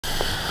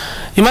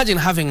Imagine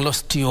having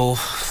lost your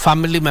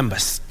family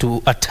members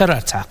to a terror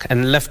attack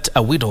and left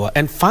a widower,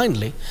 and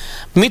finally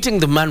meeting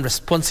the man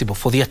responsible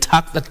for the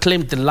attack that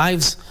claimed the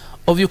lives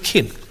of your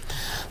kin.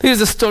 This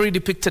is a story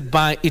depicted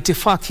by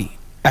ITIFAKI,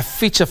 a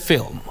feature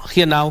film.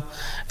 Here now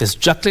is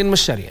Jackline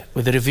Macharia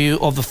with a review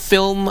of the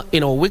film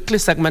in our weekly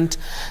segment,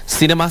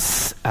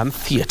 Cinemas and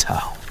Theatre.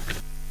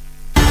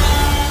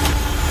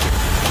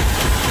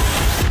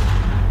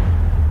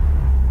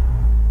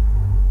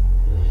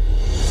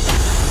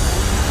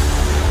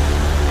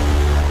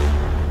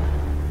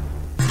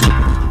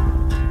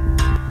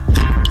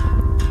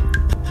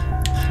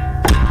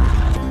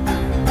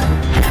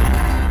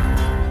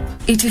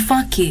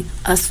 ITIFAKI,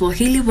 a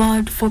Swahili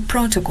word for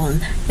protocol,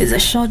 is a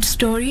short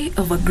story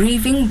of a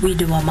grieving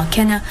widower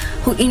Makena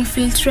who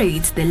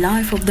infiltrates the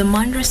life of the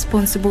man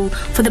responsible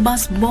for the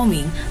bus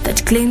bombing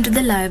that claimed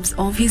the lives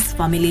of his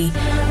family.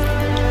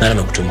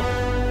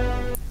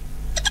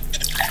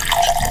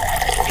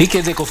 Hii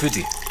keze iko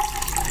fiti.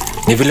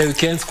 Ni vile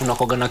weekends kuna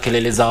kogana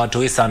kelele za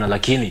watu sana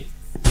lakini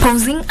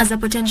Posing as a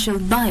potential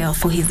buyer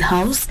for his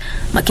house,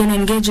 Makena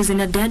engages in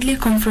a deadly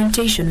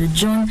confrontation with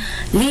John,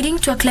 leading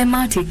to a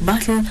climatic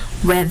battle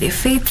where their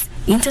fates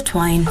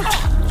intertwine.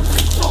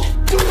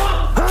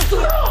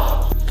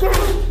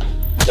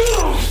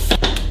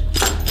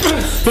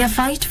 Their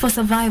fight for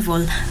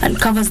survival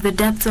uncovers the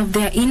depths of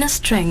their inner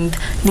strength,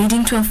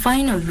 leading to a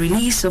final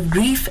release of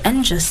grief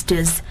and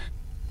justice.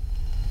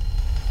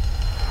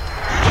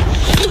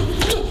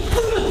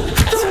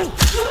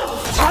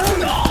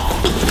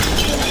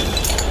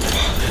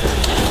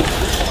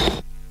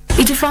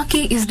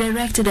 ITIFAKI is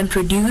directed and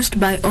produced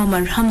by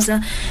Omar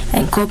Hamza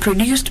and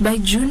co-produced by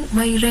June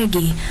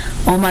Wairegi.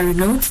 Omar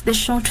notes the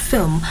short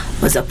film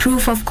was a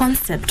proof of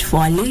concept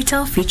for a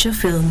later feature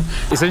film.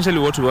 Essentially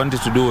what we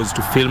wanted to do was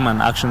to film an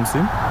action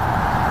scene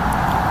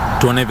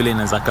to enable in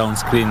as account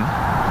screen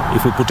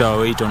if we put our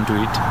weight onto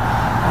it.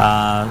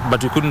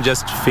 But we couldn't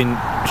just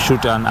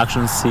shoot an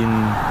action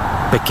scene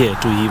pekee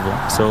to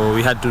hivyo. So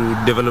we had to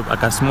develop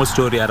a small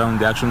story around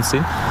the action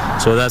scene.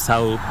 So that's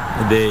how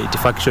the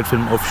ITIFAKI short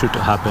film offshoot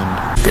happened.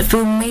 The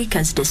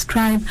filmmakers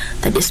describe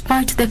that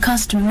despite the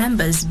cast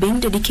members being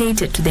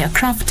dedicated to their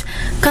craft,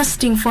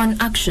 casting for an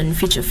action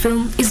feature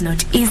film is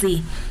not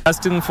easy.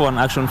 Casting for an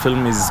action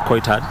film is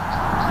quite hard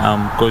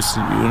because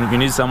you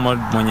need someone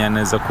mwenye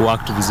anaweza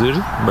kuact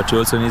vizuri, but you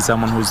also need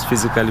someone who's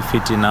physically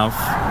fit enough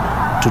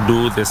to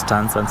do the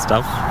stunts and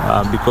stuff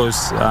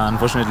because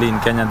unfortunately in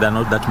Kenya there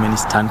are not that many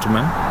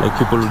stuntmen, like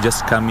people who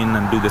just come in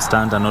and do the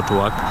stunt and not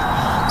work.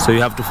 So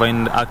you have to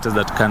find actors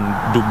that can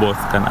do both,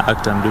 can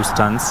act and do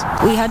stunts.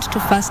 We had to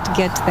first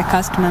get the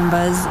cast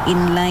members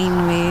in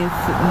line with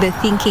the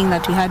thinking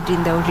that we had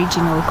in the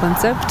original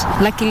concept.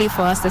 Luckily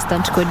for us, the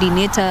stunt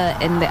coordinator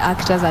and the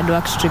actors had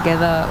worked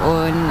together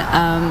on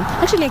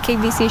actually a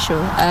KBC show,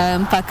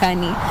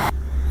 Pakani.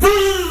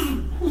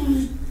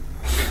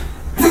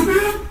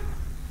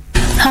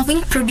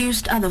 Having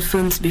produced other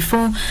films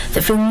before,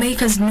 the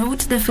filmmakers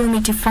note the film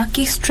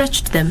ITIFAKI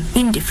stretched them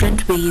in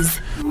different ways.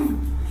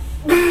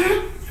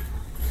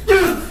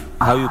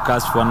 How you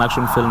cast for an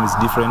action film is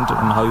different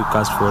from how you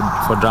cast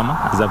for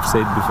drama, as I've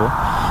said before.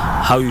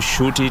 How you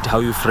shoot it, how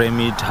you frame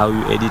it, how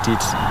you edit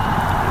it,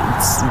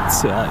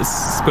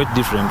 it's quite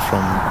different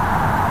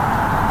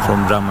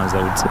from dramas,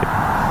 I would say.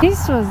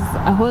 This was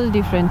a whole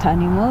different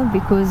animal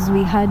because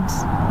we had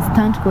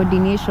stunt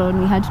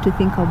coordination, we had to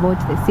think about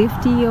the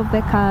safety of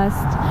the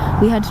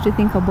cast, we had to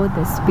think about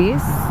the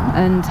space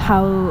and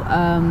how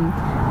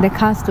the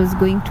cast was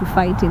going to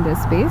fight in the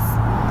space.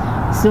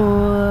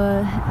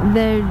 So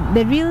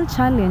the real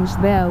challenge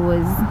there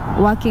was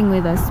working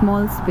with a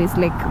small space,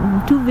 like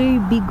two very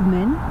big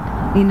men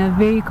in a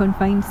very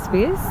confined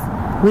space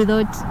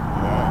without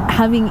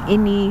having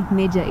any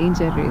major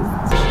injuries.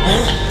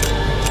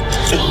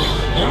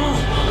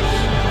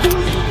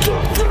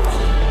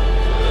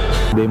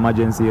 The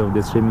emergency of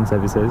the streaming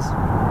services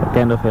are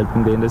kind of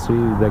helping the industry,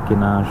 like in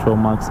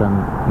Showmax and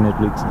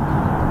Netflix,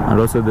 and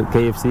also the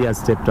KFC has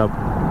stepped up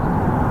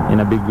in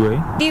a big way.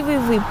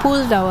 If we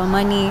pulled our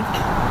money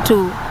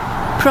to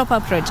proper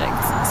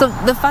projects, so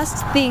the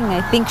first thing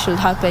I think should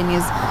happen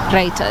is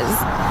writers.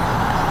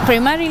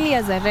 Primarily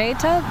as a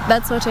writer,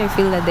 that's what I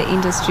feel that the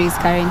industry is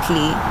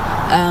currently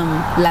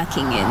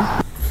lacking in.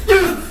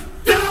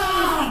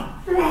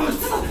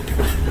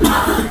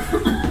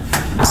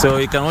 So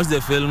you can watch the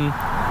film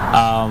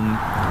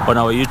on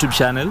our YouTube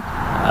channel.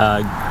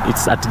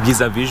 It's at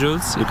Giza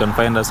Visuals. You can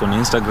find us on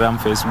Instagram,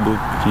 Facebook,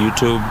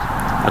 YouTube,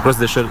 across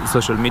the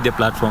social media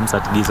platforms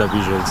at Giza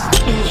Visuals.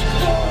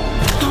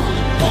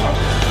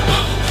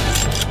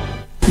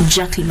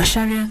 Jackline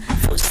Macharia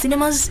for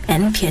Cinemas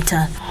and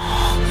Theatre.